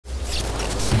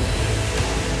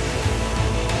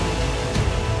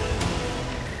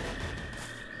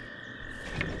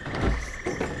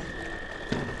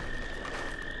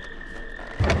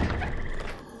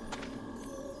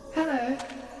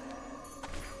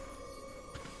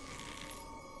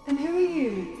And who are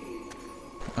you?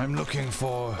 I'm looking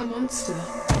for... A monster.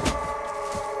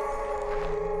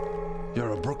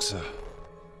 You're a Brookser.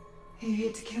 Are you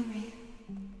here to kill me?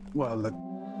 Well, look...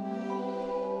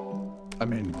 I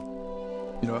mean,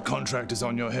 you know, a contract is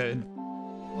on your head.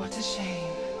 What a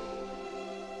shame.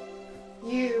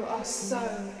 You are so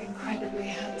incredibly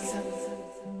handsome.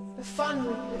 The fun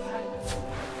we've had.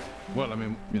 Well, I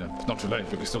mean, you know, it's not too late,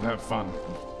 but we still have fun.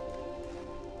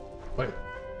 Wait.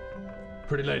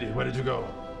 Pretty lady, where did you go?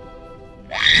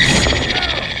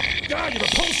 God, you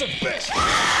repulsive bitch!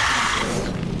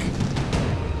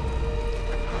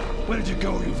 Where did you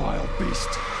go, you vile beast?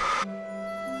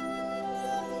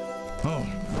 Oh,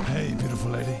 hey,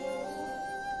 beautiful lady.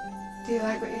 Do you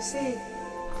like what you see?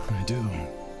 I do.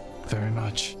 Very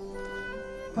much.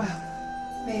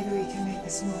 Well, maybe we can make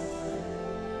this more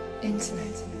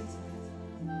intimate.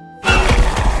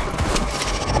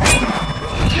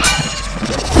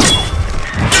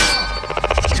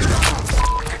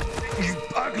 You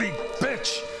ugly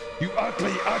bitch! You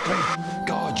ugly, ugly...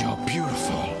 God, you're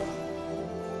beautiful.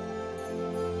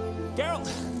 Geralt!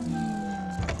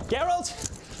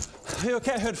 Geralt! Are you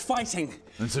okay? I heard fighting.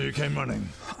 And so you came running?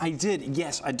 I did,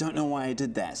 yes. I don't know why I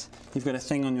did that. You've got a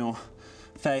thing on your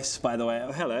face, by the way.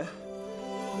 Oh, hello.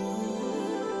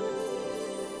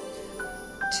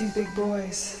 2 big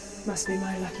boys. Must be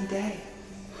my lucky day.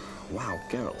 Wow,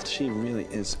 Geralt, she really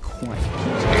is quite cute.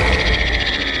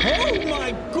 Oh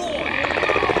my god!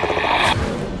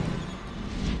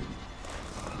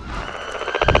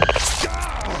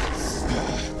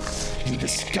 You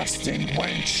disgusting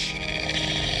wench!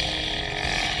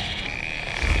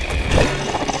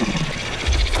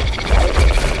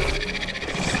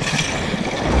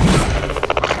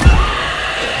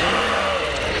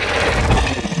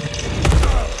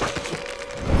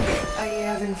 Are you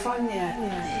having fun yet?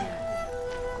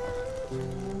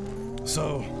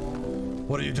 So,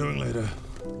 what are you doing later?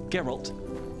 Geralt,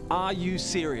 are you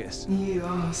serious? You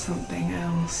are something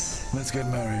else. Let's get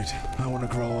married. I want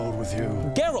to grow old with you.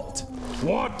 Geralt!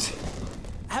 What?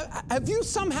 Have you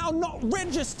somehow not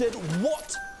registered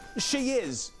what she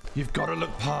is? You've got to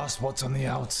look past what's on the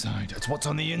outside. It's what's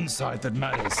on the inside that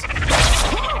matters.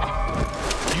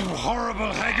 You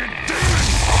horrible, haggard demon!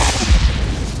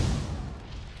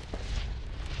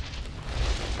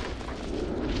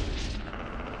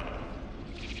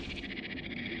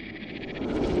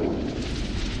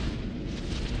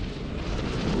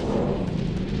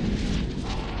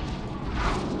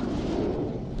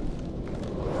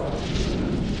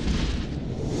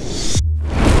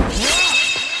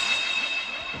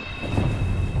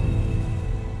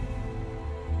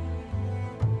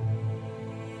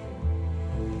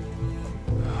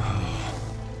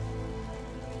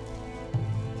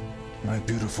 My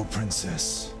beautiful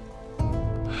princess.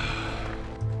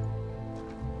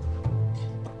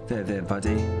 There,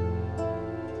 buddy.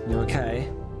 You okay?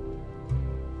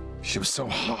 She was so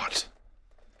hot.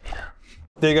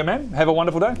 There you go, man. Have a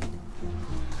wonderful day.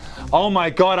 Oh my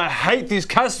God, I hate these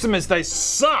customers. They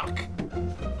suck.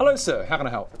 Hello, sir. How can I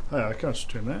help? I can't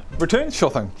return that. Return? Sure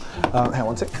thing. Hang on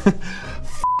one sec.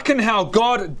 Fucking hell,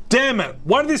 God damn it.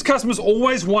 Why do these customers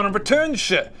always want to return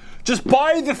shit? Just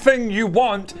buy the thing you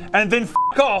want and then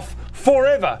fuck off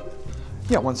forever.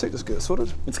 Yeah, one sec, just get it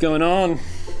sorted. What's going on?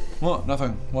 What?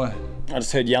 Nothing. Why? I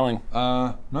just heard yelling.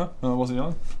 No, I wasn't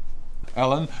yelling.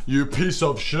 Alan, you piece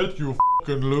of shit, you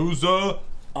fucking loser.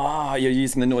 Ah, you're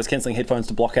using the noise cancelling headphones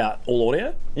to block out all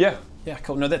audio? Yeah. Yeah,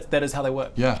 cool. No, that is how they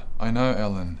work. Yeah, I know,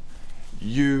 Ellen.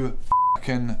 You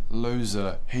fucking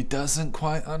loser. He doesn't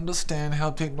quite understand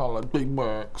how technology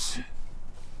works.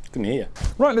 Couldn't hear you.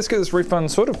 Right, let's get this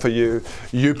refund sorted for you,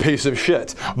 you piece of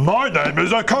shit. My name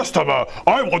is a customer.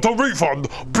 I want a refund.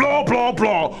 Blah, blah,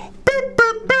 blah. Beep,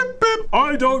 beep, beep, beep.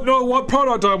 I don't know what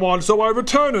product I want, so I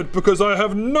return it because I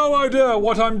have no idea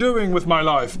what I'm doing with my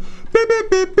life. Beep,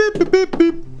 beep, beep, beep, beep, beep,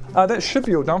 beep. That should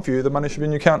be all done for you. The money should be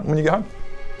in your account when you get home.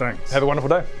 Thanks. Have a wonderful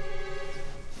day.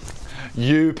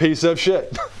 You piece of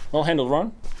shit. Well handled,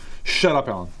 Ron. Shut up,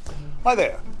 Alan. Hi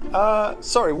there.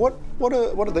 Sorry, what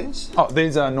are these? Oh,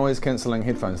 these are noise cancelling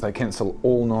headphones. They cancel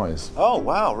all noise. Oh,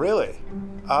 wow, really?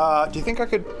 Do you think I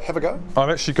could have a go? I've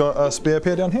actually got a spare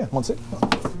pair down here. One sec.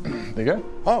 There you go.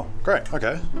 Oh, great,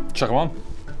 okay. Chuck them on.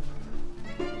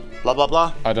 Blah, blah,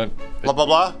 blah. I don't... Blah, blah,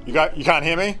 blah. You can't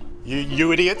hear me?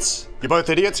 You idiots? You're both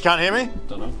idiots, you can't hear me?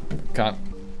 Don't know. Can't.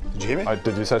 Did you hear me?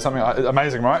 Did you say something?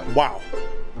 Amazing, right? Wow.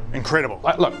 Incredible.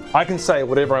 Look, I can say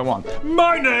whatever I want.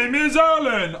 My name is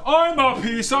Alan. I'm a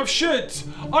piece of shit.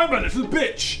 I'm a little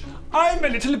bitch. I'm a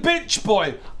little bitch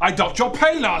boy. I docked your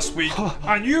pay last week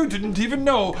and you didn't even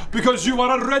know because you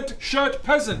are a red shirt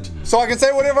peasant. So I can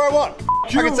say whatever I want? I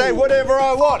can say whatever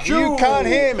I want. You can't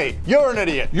hear me. You're an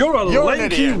idiot. You're a lanky,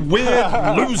 an idiot.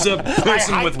 weird loser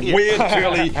person with you. weird,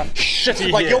 curly,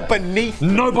 shitty Like hair. you're beneath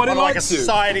Nobody on like a likes you.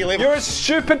 society level. You're a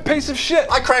stupid piece of shit.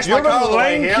 I crashed my You're car a on the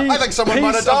way here. lanky I think someone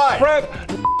might have piece of died. crap.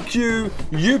 F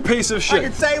you piece of I shit.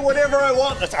 can say whatever I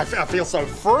want. I feel so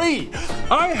free.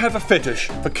 I have a fetish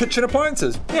for kitchen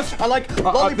appliances. Yes. I like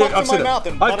lollipops I've in said my it. mouth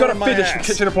and I've butter got a in my fetish for ass.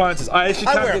 kitchen appliances. I actually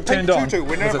I can't wear a get pink turned on. tutu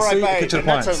whenever because I see a bathe, kitchen and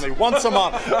that's appliance. only once a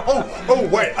month. Oh,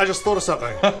 wait, I just thought of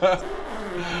something.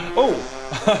 Oh,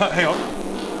 hang on.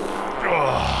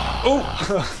 Oh,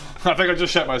 I think I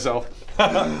just shat myself.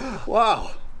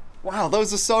 Wow. Wow,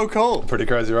 those are so cool. Pretty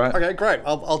crazy, right? Okay, great.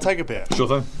 I'll take a pair. Sure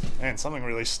thing. Man, something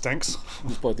really stinks.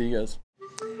 Both of you guys.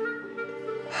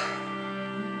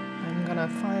 I'm gonna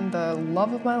find the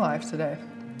love of my life today.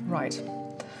 Right.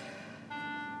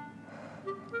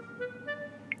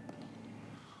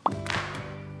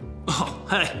 Oh,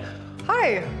 hey.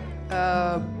 Hi,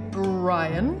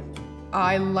 Brian.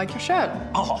 I like your shirt.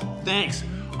 Oh, thanks.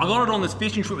 I got it on this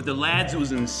fishing trip with the lads. It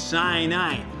was insane,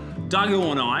 eh?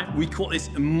 Dougal and I, we caught this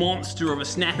monster of a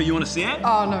snapper. You want to see it?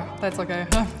 Oh no, that's okay.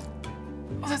 Oh,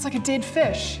 that's like a dead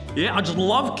fish. Yeah, I just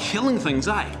love killing things,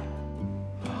 eh?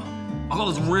 I got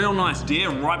this real nice deer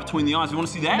right between the eyes. You want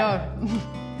to see that? No,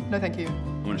 no, thank you.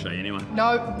 I want to show you anyway.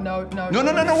 No, No,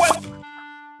 wait!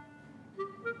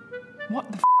 What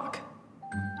the fuck?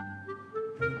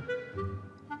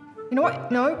 You know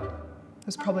what? No, it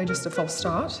was probably just a false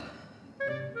start.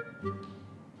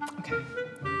 Okay.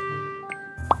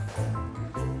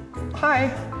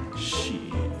 Hi. Shit.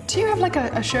 Do you have like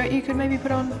a shirt you could maybe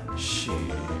put on? Shit.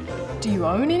 Do you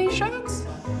own any shirts?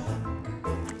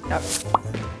 No.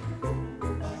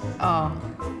 Oh.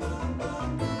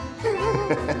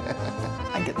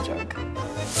 I get the joke.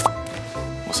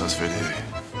 What's this video?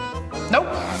 Nope.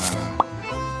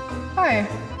 Hi.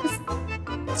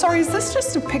 Sorry, is this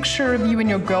just a picture of you and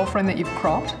your girlfriend that you've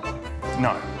cropped?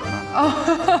 No.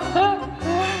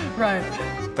 Right.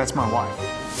 That's my wife.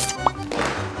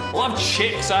 Love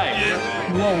chicks, eh?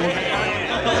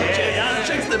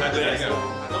 Chicks the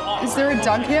best. Is there a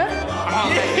Doug here?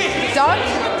 Doug?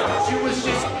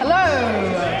 Hello?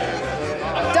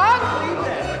 Doug?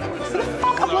 Who the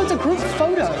fuck uploads a group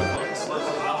photo?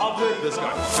 I've heard this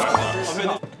guy.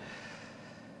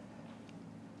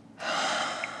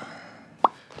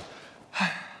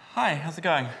 Hi, how's it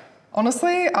going?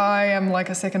 Honestly, I am like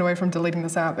a second away from deleting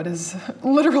this app. It is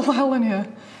literal hell in here.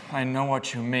 I know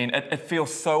what you mean. It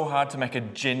feels so hard to make a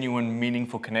genuine,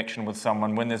 meaningful connection with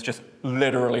someone when there's just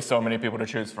literally so many people to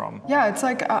choose from. Yeah, it's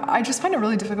like, I just find it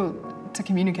really difficult to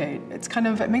communicate. It's kind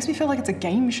of, it makes me feel like it's a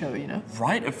game show, you know?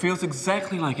 Right? It feels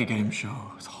exactly like a game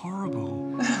show. It's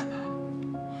horrible.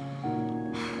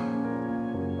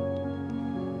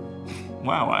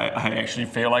 Wow, I actually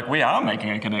feel like we are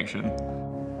making a connection.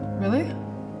 Really?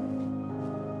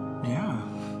 Yeah.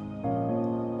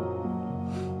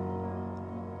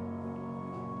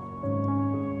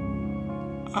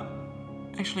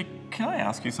 Actually, can I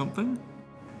ask you something?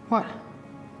 What?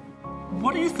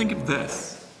 What do you think of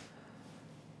this?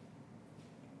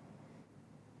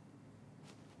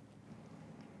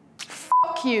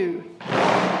 Fuck you.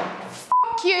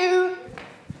 Fuck you.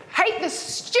 Hate this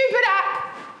stupid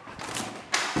app.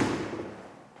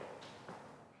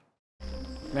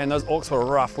 Man, those orcs were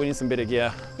rough. We need some better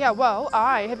gear. Yeah, well,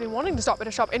 I have been wanting to stop at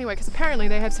a shop anyway because apparently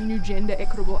they have some new gender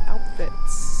equitable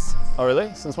outfits. Oh,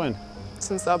 really? Since when?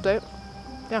 Since the update.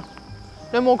 Yeah.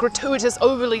 No more gratuitous,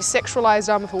 overly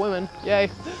sexualized armor for women. Yay.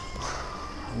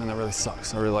 Man, that really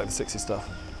sucks. I really like the sexy stuff.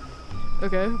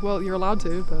 Okay, well, you're allowed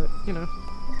to, but, you know,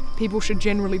 people should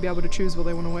generally be able to choose what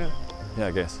they want to wear. Yeah,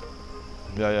 I guess.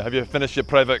 Yeah. Have you finished your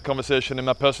private conversation in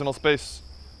my personal space?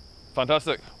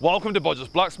 Fantastic. Welcome to Bodger's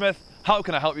Blacksmith. How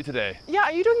can I help you today? Yeah,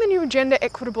 are you doing the new gender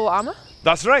equitable armor?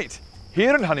 That's right.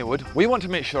 Here in Honeywood, we want to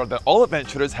make sure that all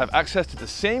adventurers have access to the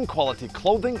same quality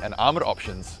clothing and armor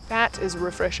options. That is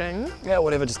refreshing. Yeah,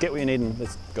 whatever. Just get what you need and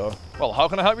let's go. Well, how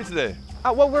can I help you today?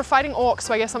 Well, we're fighting orcs,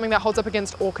 so I guess something that holds up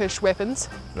against orcish weapons.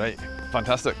 Right,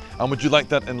 fantastic. And would you like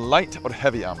that in light or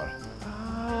heavy armor?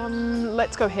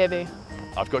 Let's go heavy.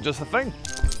 I've got just the thing.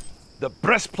 The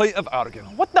breastplate of Argon.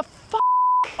 What the fuck?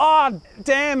 Oh,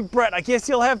 damn, Brett. I guess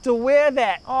you'll have to wear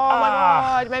that. Oh my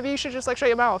god, maybe you should just like shut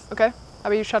your mouth, okay? How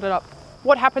about you shut it up?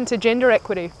 What happened to gender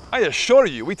equity? I assure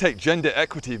you, we take gender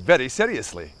equity very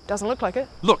seriously. Doesn't look like it.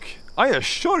 Look, I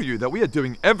assure you that we are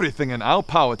doing everything in our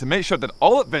power to make sure that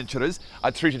all adventurers are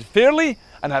treated fairly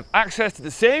and have access to the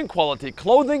same quality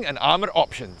clothing and armor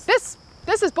options. This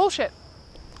is bullshit.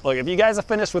 Look, if you guys are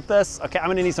finished with this, okay, I'm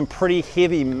gonna need some pretty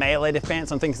heavy melee defense.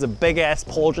 I'm thinking some big ass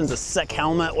pauldrons, a sick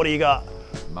helmet. What do you got?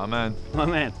 My man. My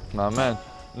man. My man.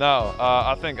 Now,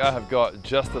 I think I have got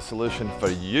just the solution for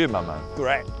you, my man.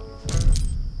 Great.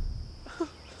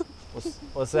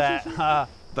 What's that?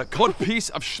 The cod piece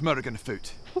of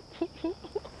schmurgenfoot.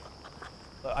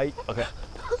 Okay.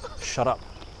 Shut up.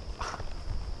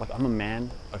 Like, I'm a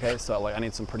man, okay? So, like, I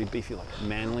need some pretty beefy, like,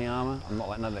 manly armor. I'm not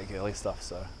like none of that girly stuff,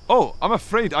 so. Oh, I'm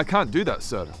afraid I can't do that,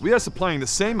 sir. We are supplying the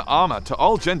same armor to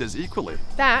all genders equally.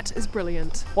 That is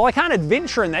brilliant. Well, I can't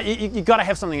adventure in that. You gotta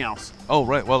have something else. Oh,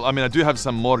 right. Well, I mean, I do have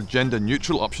some more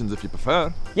gender-neutral options if you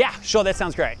prefer. Yeah, sure, that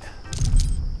sounds great.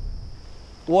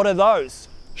 What are those?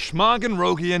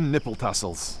 Schmargenrogian nipple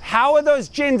tassels. How are those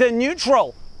gender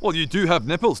neutral? Well, you do have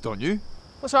nipples, don't you?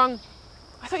 What's wrong?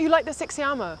 I thought you liked the sexy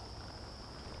armor.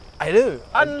 I do.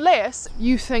 Unless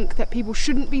you think that people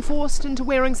shouldn't be forced into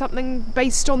wearing something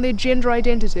based on their gender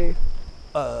identity.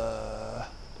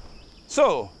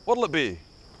 So, what'll it be?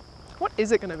 What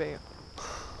is it gonna be?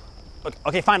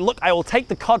 Okay, fine. Look, I will take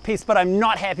the cod piece, but I'm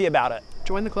not happy about it.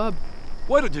 Join the club.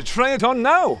 Why don't you try it on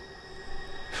now?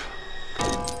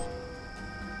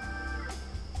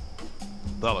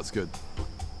 That looks good.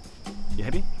 You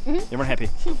happy? Everyone happy?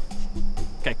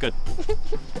 Okay, good.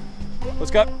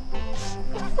 Let's go.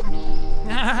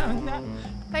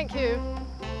 Thank you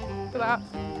for that.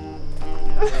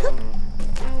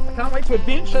 I can't wait to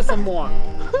adventure some more.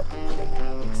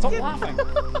 Stop laughing.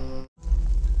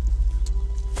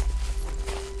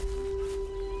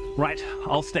 Right,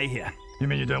 I'll stay here. You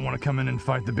mean you don't want to come in and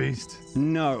fight the beast?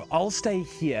 No, I'll stay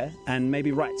here and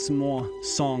maybe write some more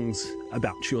songs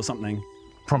about you or something.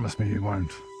 Promise me you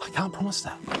won't. I can't promise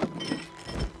that.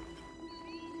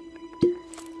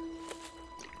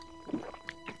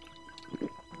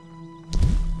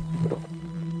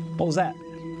 What was that?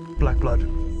 Black blood.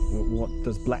 What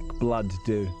does black blood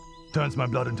do? Turns my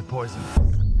blood into poison.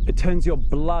 It turns your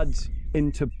blood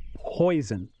into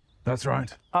poison. That's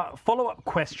right. Follow-up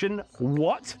question,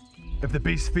 what? If the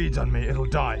beast feeds on me, it'll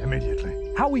die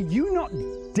immediately. How are you not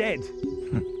dead?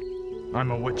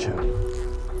 I'm a witcher.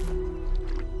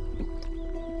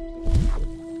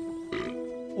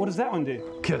 What does that one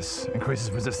do? Kiss increases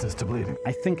resistance to bleeding.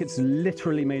 I think it's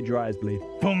literally made your eyes bleed.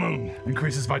 Full moon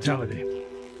increases vitality.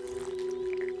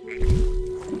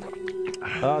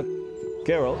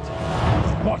 Geralt?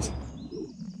 What?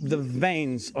 The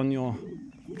veins on your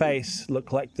face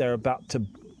look like they're about to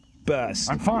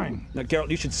burst. I'm fine. No, Geralt,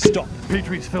 you should stop.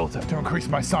 Petrie's filter to increase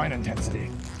my sign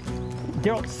intensity.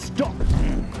 Geralt, stop.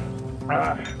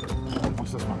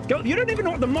 What's this one? Geralt, you don't even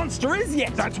know what the monster is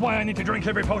yet. That's why I need to drink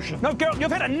every potion. No, Geralt,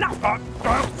 you've had enough.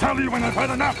 I'll tell you when I've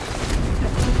had enough.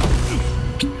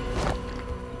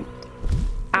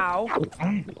 Ow.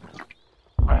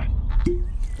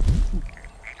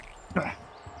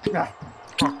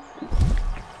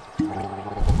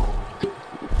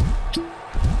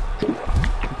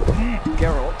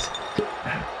 Geralt.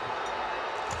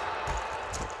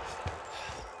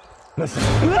 Listen.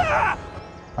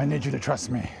 I need you to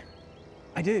trust me.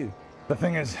 I do. The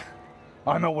thing is,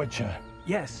 I'm a witcher.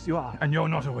 Yes, you are. And you're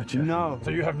not a witcher. No.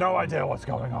 So you have no idea what's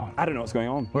going on. I don't know what's going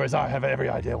on. Whereas I have every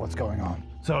idea what's going on.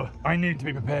 So I need to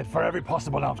be prepared for every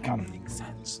possible outcome. Makes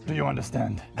sense. Do you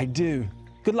understand? I do.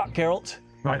 Good luck, Geralt.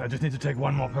 Right, I just need to take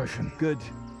one more potion. Good.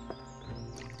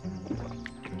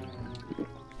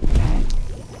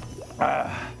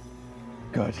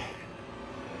 Good.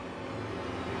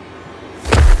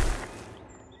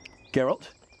 Geralt?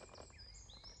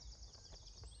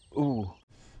 Ooh.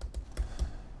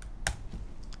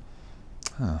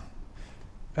 Huh.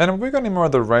 And have we got any more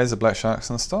of the razor black sharks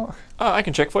in stock? I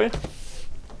can check for you.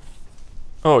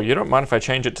 Oh, you don't mind if I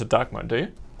change it to dark mode, do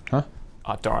you? Huh?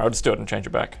 Don't worry, I'll just do it and change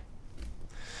it back.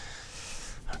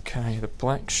 Okay, the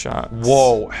black sharks.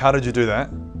 Whoa, how did you do that?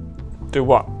 Do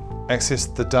what? Access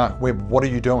the dark web. What are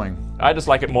you doing? I just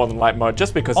like it more than light mode,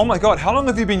 just because... Oh my god, how long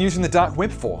have you been using the dark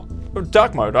web for?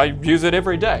 Dark mode, I use it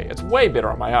every day. It's way better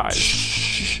on my eyes.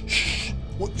 Shh, shh.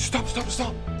 What? Stop.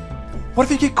 What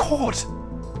if you get caught?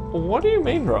 What do you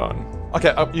mean, Ron?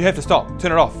 Okay, you have to stop.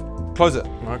 Turn it off. Close it.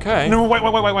 Okay. No, wait.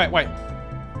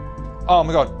 Oh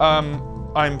my god,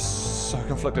 I'm so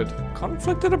conflicted.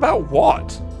 Conflicted about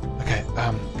what? Okay,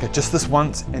 just this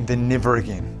once and then never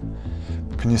again.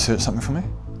 Can you search something for me?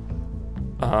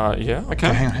 Yeah, I can.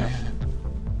 Okay, hang on.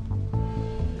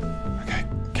 Okay,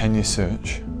 can you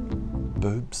search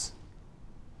boobs?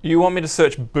 You want me to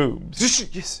search boobs?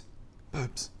 Yes,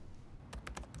 boobs.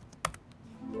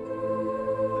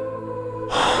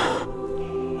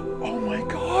 Oh my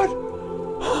god!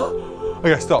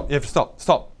 Okay, stop. You have to stop.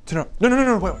 Stop. Turn it on.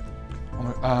 No, wait. Oh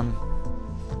my,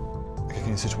 okay, can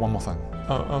you search one more thing?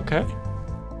 Oh, okay.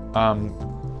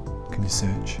 Can you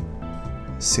search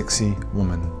sexy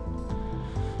woman?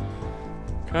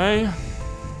 Okay.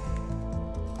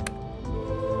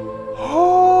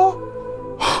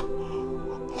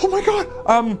 my god.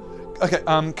 Okay.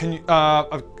 Can you?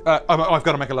 I've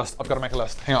got to make a list. I've got to make a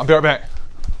list. Hang on. I'll be right back.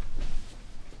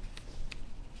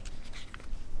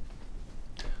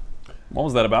 What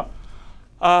was that about?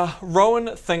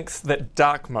 Rowan thinks that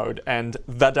dark mode and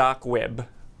the dark web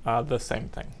are the same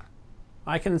thing.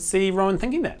 I can see Rowan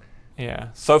thinking that. Yeah.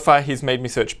 So far, he's made me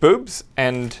search boobs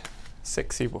and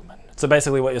sexy woman. So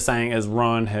basically what you're saying is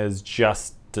Rowan has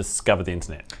just discovered the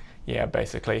internet. Yeah,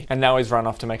 basically. And now he's run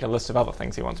off to make a list of other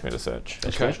things he wants me to search.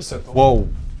 Okay. Whoa.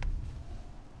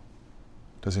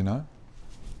 Does he know?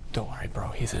 Don't worry, bro.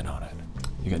 He's in on it.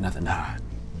 You got nothing to hide.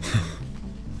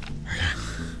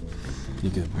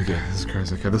 You're good. Okay, this is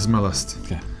crazy. Okay, this is my list.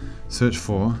 Okay. Search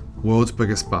for world's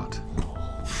biggest butt.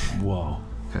 Whoa.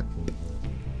 Okay.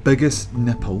 Biggest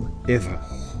nipple ever.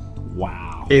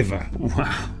 Wow. Ever.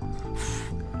 Wow.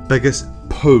 Biggest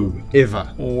poo ever.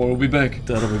 Oh, it'll be big.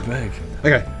 That'll be big.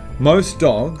 Okay. Most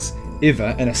dogs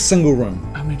ever in a single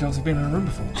room. How many dogs have been in a room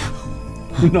before?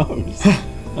 Who knows?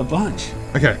 A bunch.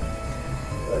 Okay.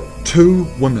 2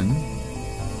 women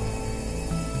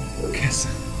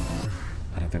kissing.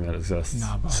 I don't think that exists.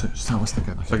 Nah, bro. So what's the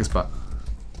biggest butt?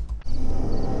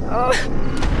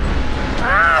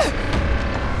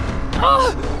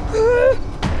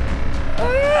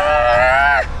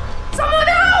 Someone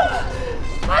help!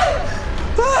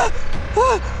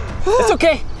 It's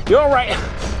okay. You're all right.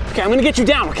 Okay, I'm gonna get you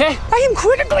down, okay? I am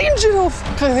critically injured. I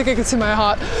think I can see my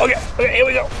heart. Okay, here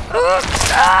we go.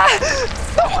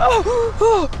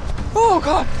 Oh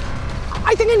God.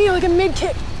 I think I need like a med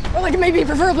kit. Or like maybe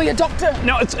preferably a doctor.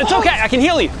 No, it's okay. I can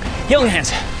heal you. Healing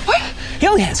hands. What?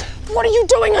 Healing hands. What are you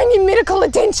doing? I need medical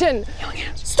attention. Healing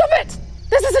hands. Stop it!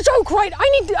 This is a joke, right? I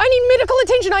need medical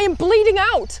attention. I am bleeding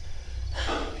out.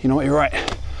 You know what? You're right.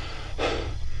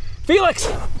 Felix,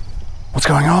 What's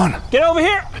going on? get over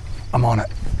here. I'm on it.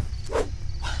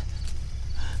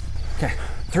 Okay,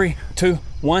 3, 2,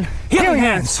 1. Healing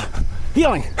hands.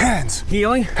 Healing. Hands.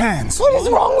 Healing. Hands. What is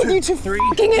wrong with you two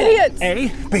fucking idiots? A,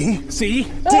 B. C,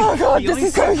 D. Oh God, Healing this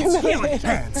is so hands. humiliating.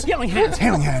 Healing Hands. Healing hands.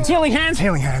 Healing hands. Healing hands.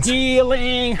 Healing hands.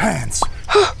 Healing. Hands.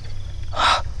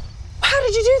 How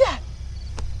did you do that?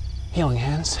 Healing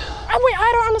hands. Wait,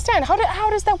 I don't understand. How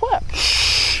does that work?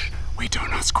 We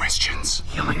don't ask questions.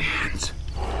 Healing hands.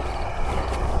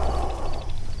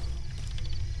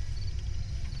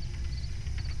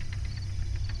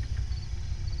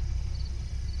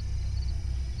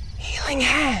 Healing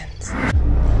hands.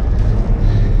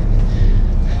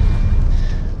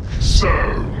 So,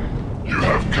 you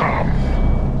have come.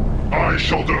 I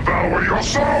shall devour your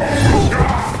soul!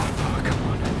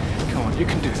 Come on, you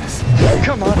can do this.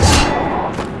 Come on.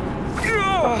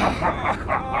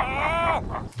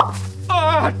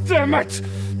 Ah, damn it!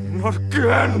 Not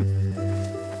again!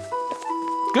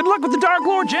 Good luck with the Dark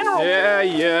Lord General.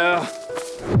 Yeah.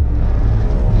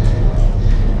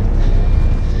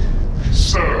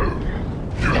 So,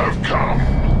 you have come.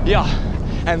 Yeah,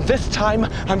 and this time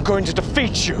I'm going to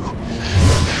defeat you.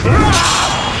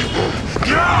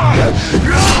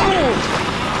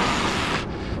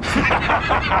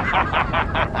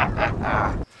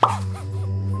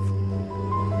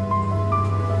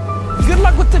 Good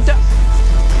luck with the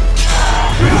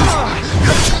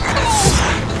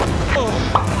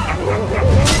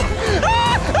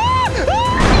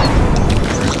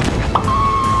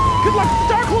Good luck with the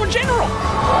Dark Lord General.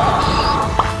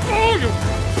 Oh, you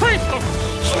priest of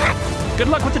shit. Good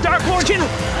luck with the Dark Lord General.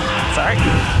 Sorry.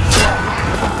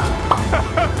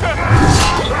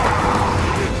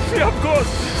 Yeah, of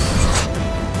course.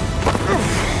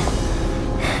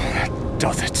 That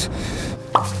does it.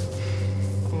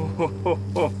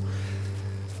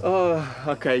 Oh,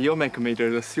 okay, you're making me do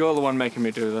this. You're the one making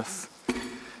me do this.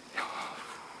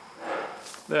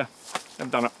 There,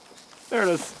 I've done it. There it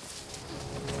is.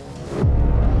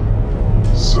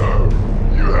 So,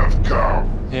 you have come.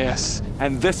 Yes,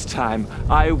 and this time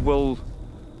I will...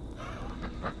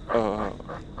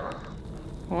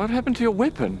 What happened to your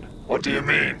weapon? What do you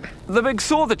mean? The big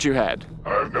saw that you had. I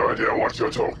have no idea what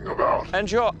you're talking about.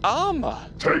 And your armor.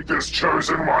 Take this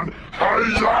chosen one.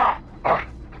 Hiya!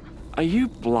 Are you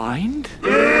blind?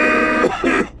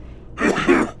 I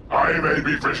may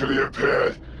be visually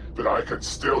impaired, but I can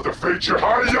still defeat you.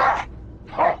 Hiya!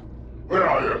 Where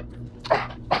are you?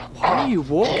 Why are you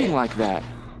walking like that?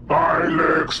 My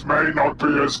legs may not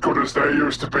be as good as they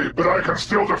used to be, but I can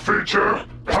still defeat you.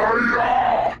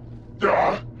 Hiya! Where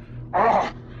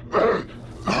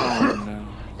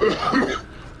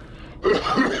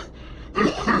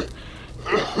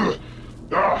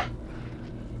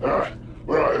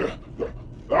are you?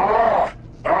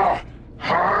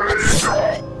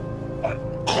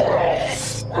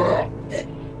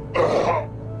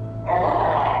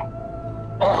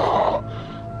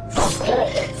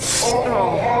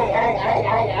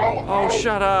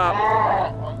 Shut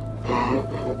up.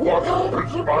 What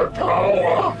happened to my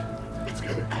power? It's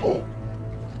getting cold.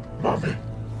 Mommy.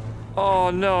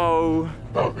 Oh no.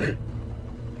 Mommy.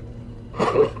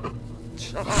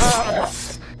 Shut up.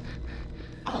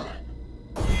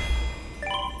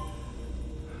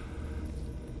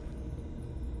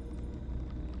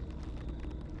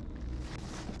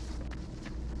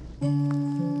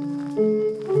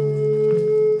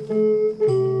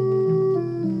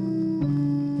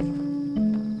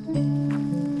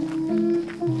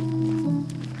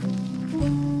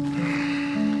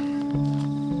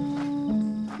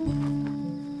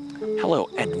 Hello,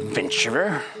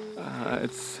 adventurer.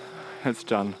 It's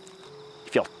done.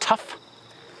 You feel tough?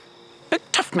 Big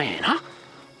tough man, huh?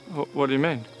 What do you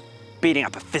mean? Beating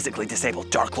up a physically disabled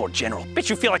Dark Lord General. Bet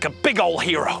you feel like a big ol'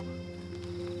 hero.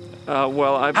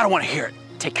 Well, I don't want to hear it.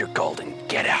 Take your gold and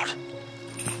get out.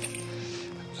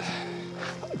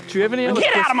 Do you have any other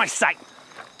Get out of my sight!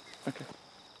 Okay.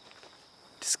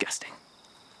 Disgusting.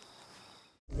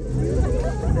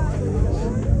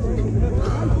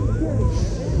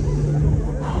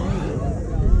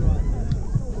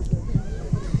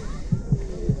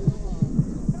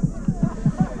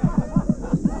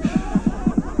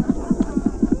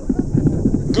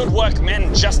 Good work,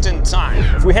 men, just in time.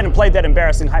 If we hadn't played that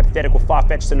embarrassing, hypothetical,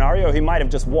 far-fetched scenario, he might have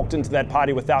just walked into that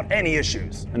party without any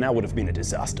issues, and that would have been a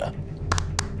disaster.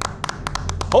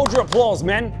 Hold your applause,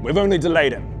 men. We've only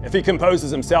delayed him. If he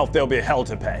composes himself, there'll be hell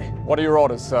to pay. What are your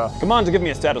orders, sir? Commander, give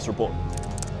me a status report.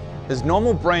 His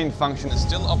normal brain function is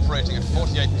still operating at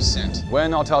 48%. We're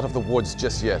not out of the woods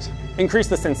just yet. Increase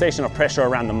the sensation of pressure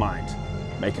around the mind.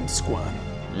 Make him squirm.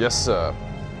 Yes, sir.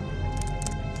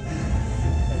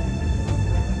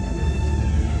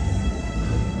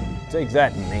 Take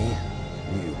that, me,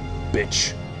 you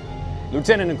bitch.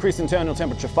 Lieutenant, increase internal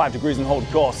temperature 5 degrees and hold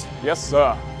course. Yes,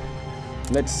 sir.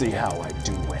 Let's see how I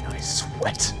do when I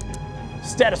sweat.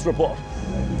 Status report.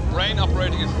 Brain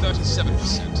operating at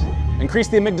 37%. Increase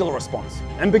the amygdala response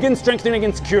and begin strengthening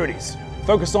insecurities.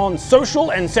 Focus on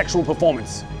social and sexual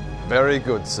performance. Very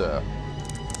good, sir.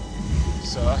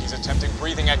 Sir, he's attempting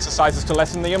breathing exercises to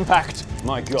lessen the impact.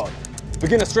 My God.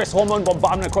 Begin a stress hormone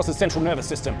bombardment across the central nervous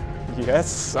system.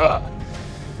 Yes, sir.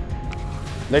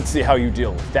 Let's see how you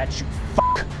deal with that, you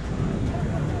fuck.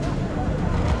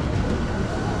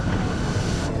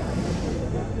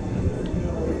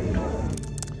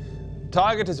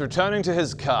 Target is returning to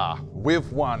his car.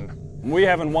 We've won. We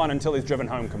haven't won until he's driven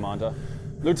home, Commander.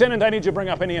 Lieutenant, I need you to bring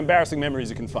up any embarrassing memories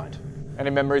you can find. Any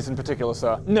memories in particular,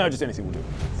 sir? No, just anything will do.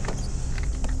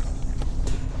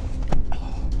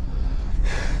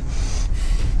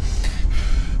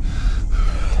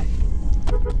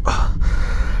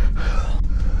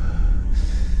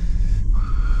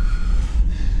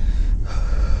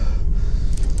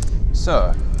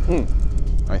 Sir,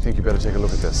 I think you better take a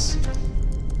look at this.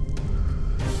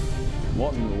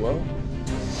 What in the world?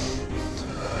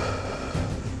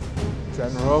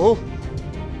 General?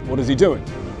 What is he doing?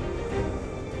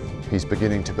 He's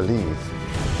beginning to believe.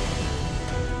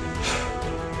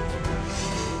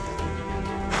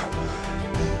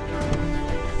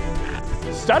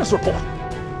 Status report.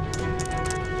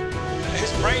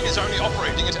 His brain is only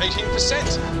operating at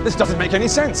 18%. This doesn't make any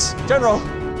sense. General!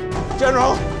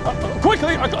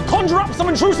 Quickly, conjure up some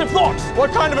intrusive thoughts.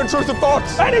 What kind of intrusive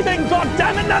thoughts? Anything,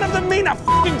 goddammit, none of them mean a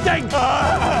fucking thing.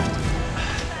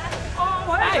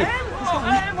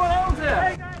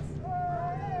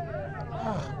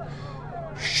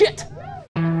 Shit.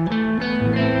 Do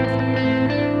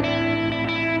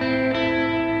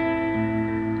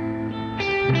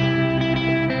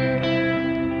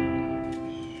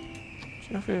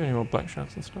you have any more black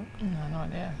sharks in stock? No, no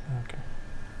idea. Okay.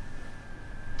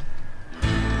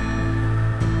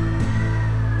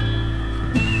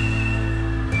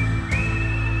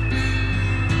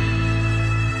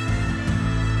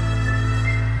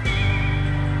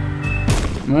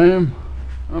 Ma'am,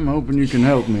 I'm hoping you can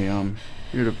help me. I'm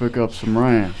here to pick up some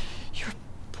RAM. You're a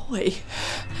boy.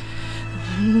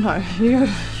 No, you're a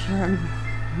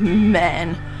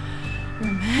man. You're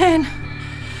a man.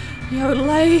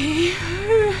 Yodelay.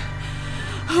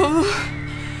 Oh,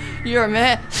 you're a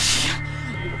man.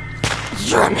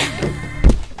 You're a man.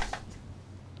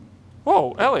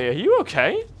 Whoa, Ellie, are you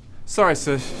okay? Sorry,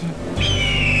 sir.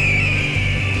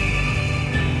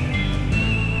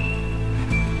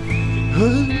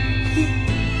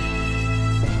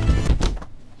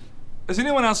 Is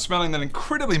anyone else smelling that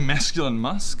incredibly masculine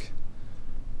musk?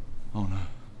 Oh no.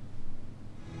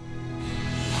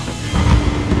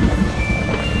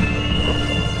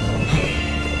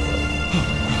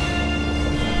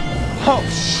 Oh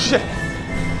shit!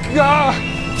 Ah!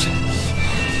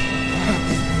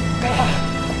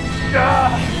 Oh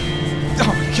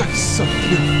my god, it's so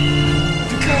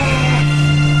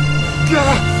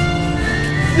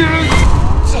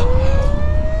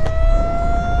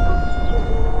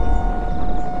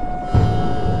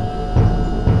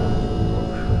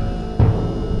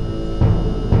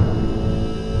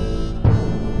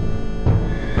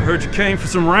I heard you came for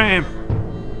some ram.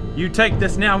 You take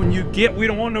this now when you get, we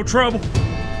don't want no trouble.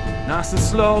 Nice and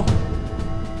slow.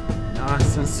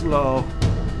 Nice and slow.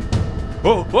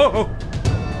 Whoa, whoa.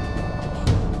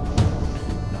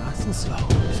 Nice and slow.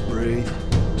 Just breathe.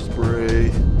 Just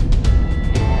breathe.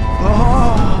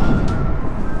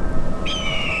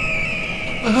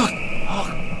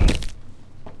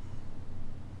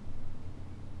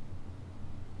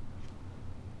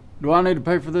 Do I need to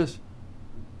pay for this?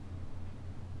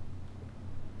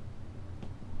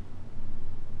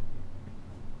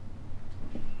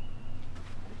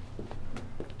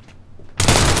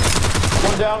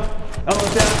 One down. Another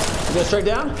one down. Go straight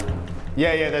down?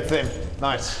 Yeah, that's them.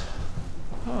 Nice.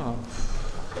 Oh.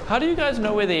 How do you guys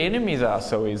know where the enemies are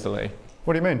so easily?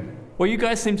 What do you mean? Well, you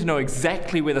guys seem to know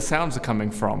exactly where the sounds are coming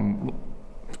from.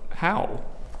 How?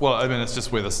 Well, I mean, it's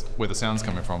just where the sound's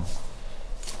coming from.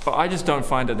 But I just don't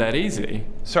find it that easy.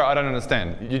 Sorry, I don't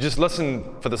understand. You just listen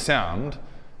for the sound,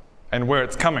 and where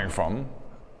it's coming from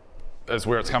is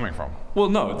where it's coming from. Well,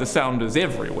 no, the sound is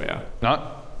everywhere.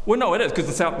 No? Well, no, it is, because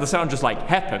the sound just like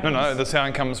happens. No, the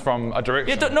sound comes from a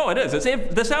direction. Yeah, no, it is.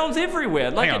 The sound's everywhere.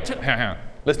 Like hang on.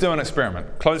 Let's do an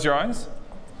experiment. Close your eyes.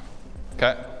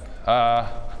 Okay.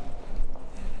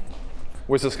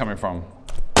 Where's this coming from?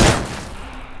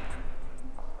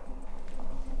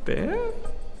 There?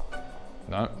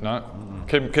 No.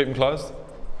 Keep them closed.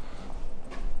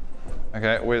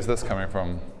 Okay, where's this coming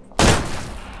from?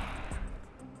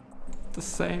 The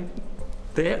same.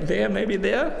 There, maybe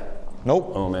there?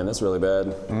 Nope. Oh man, that's really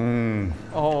bad.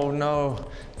 Oh no.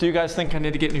 Do you guys think I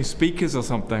need to get new speakers or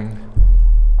something?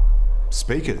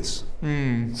 Speakers?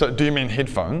 So do you mean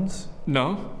headphones?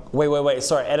 No. Wait.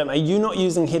 Sorry, Adam, are you not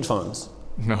using headphones?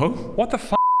 No. What the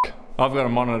f***? I've got a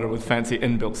monitor with fancy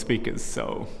inbuilt speakers,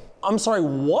 so... I'm sorry,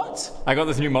 what? I got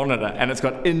this new monitor and it's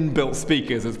got inbuilt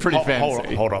speakers. It's pretty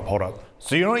fancy. Hold up.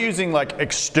 So you're not using like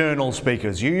external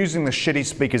speakers, you're using the shitty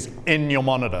speakers in your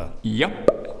monitor?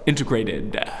 Yep.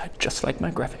 Integrated, just like my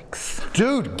graphics.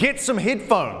 Dude, get some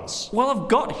headphones. Well, I've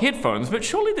got headphones, but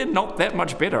surely they're not that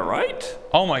much better, right?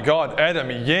 Oh my god,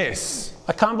 Adam, yes.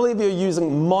 I can't believe you're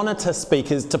using monitor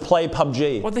speakers to play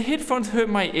PUBG. Well, the headphones hurt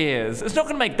my ears. It's not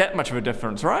going to make that much of a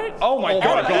difference, right? Oh my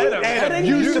god, Adam,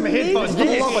 use some headphones, for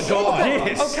the love of God.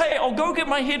 Yes. Okay, I'll go get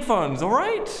my headphones, all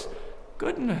right?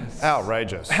 Goodness.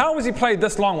 Outrageous. How has he played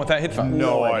this long without headphones?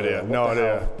 No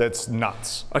idea. That's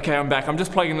nuts. Okay, I'm back. I'm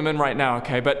just plugging them in right now,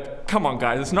 okay? But come on,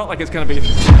 guys. It's not like it's going to be...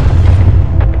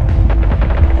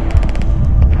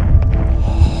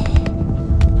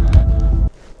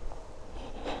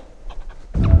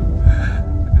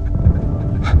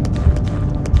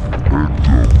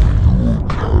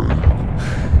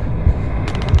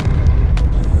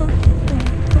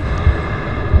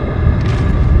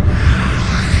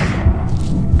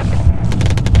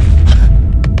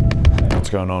 What's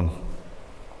going on?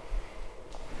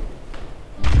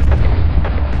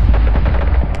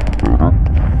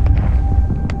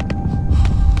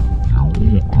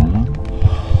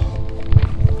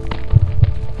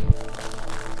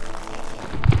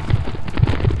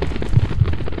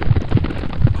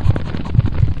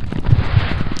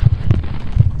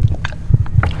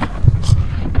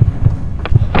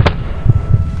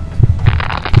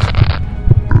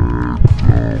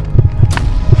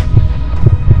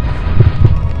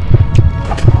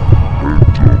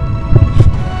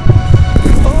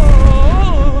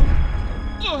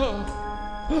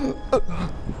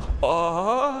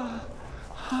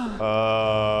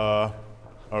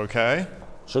 Okay.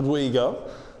 Should we go?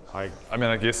 I mean,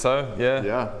 I guess so, yeah.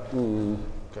 Yeah.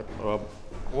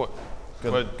 What?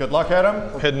 Good luck,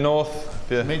 Adam. Head north.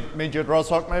 Yeah. Meet you at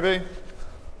Roshock, maybe?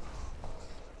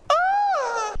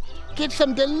 Get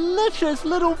some delicious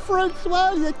little fruits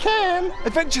while you can.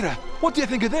 Adventurer, what do you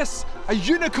think of this? A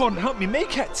unicorn helped me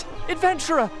make it.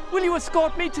 Adventurer, will you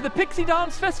escort me to the Pixie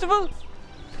Dance Festival?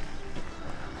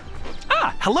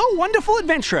 Ah, hello, wonderful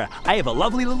adventurer. I have a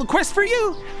lovely little quest for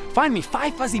you. Find me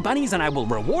 5 fuzzy bunnies and I will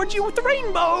reward you with the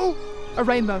rainbow. A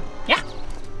rainbow? Yeah.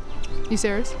 You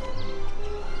serious?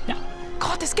 Yeah.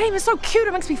 God, this game is so cute,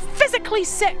 it makes me physically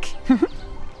sick.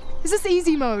 Is this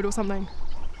easy mode or something?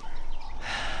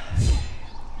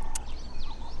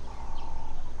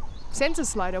 Sensor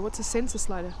slider? What's a sensor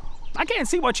slider? I can't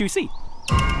see what you see.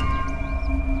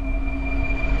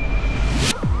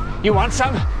 You want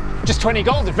some? Just 20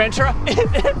 gold, adventurer.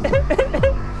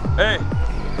 Hey,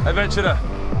 adventurer,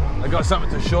 I got something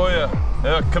to show you.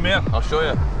 Come here, I'll show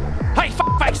you. Hey,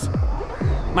 face!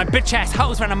 My bitch ass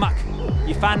hoes run amok.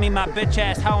 You find me my bitch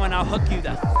ass hoe and I'll hook you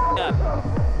the up.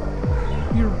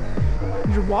 Your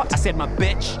what? I said my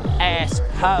bitch ass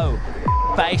hoe.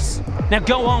 Face. Now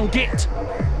go on, get.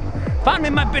 Find me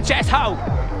my bitch ass hoe.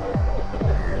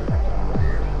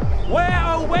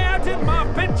 Where did my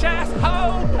bitch ass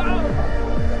hoe go?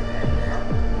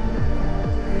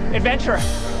 Adventurer,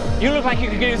 you look like you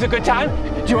could use a good time.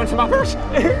 Do you want some uppers?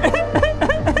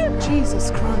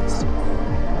 Jesus Christ.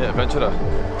 Yeah, adventurer,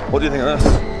 what do you think of this?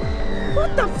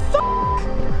 What the fuck?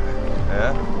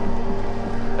 Yeah?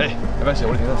 Hey, adventurer,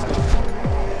 what do you think of this?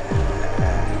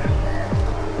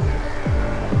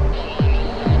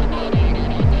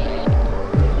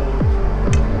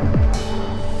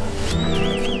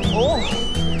 Oh,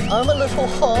 I'm a little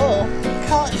hoe.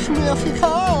 Catch me if you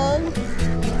can.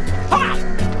 Ha!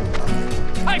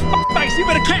 Hey, face, you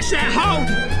better catch that hoe!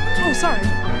 Oh, sorry.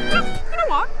 You know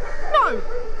what? No.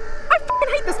 I fucking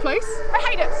hate this place. I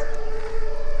hate it.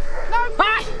 No.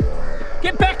 Hi!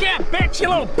 Get back out, bitch, you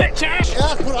little bitch ass!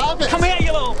 Yeah, grab it. Come here,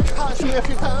 you little... Catch me if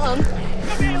you can.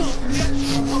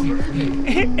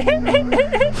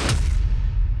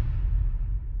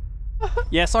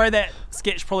 Yeah, sorry that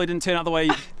sketch probably didn't turn out the way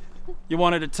you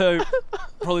wanted it to.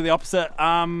 Probably the opposite.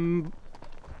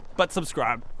 But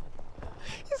subscribe.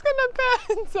 He's got no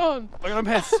pants on. I got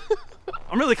no pants.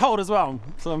 I'm really cold as well,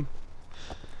 so...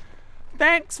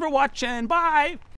 Thanks for watching, bye!